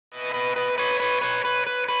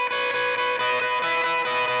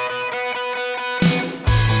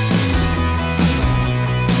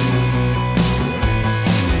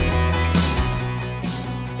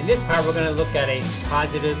this part, we're going to look at a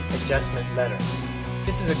positive adjustment letter.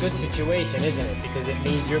 This is a good situation, isn't it? Because it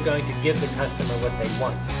means you're going to give the customer what they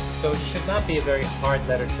want. So it should not be a very hard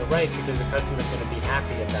letter to write because the customer is going to be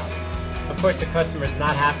happy about it. Of course, the customer is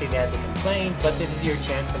not happy they had to complain, but this is your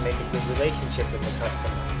chance to make a good relationship with the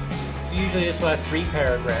customer. So usually this will have 3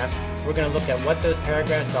 paragraphs. We're going to look at what those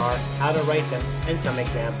paragraphs are, how to write them, and some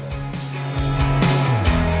examples.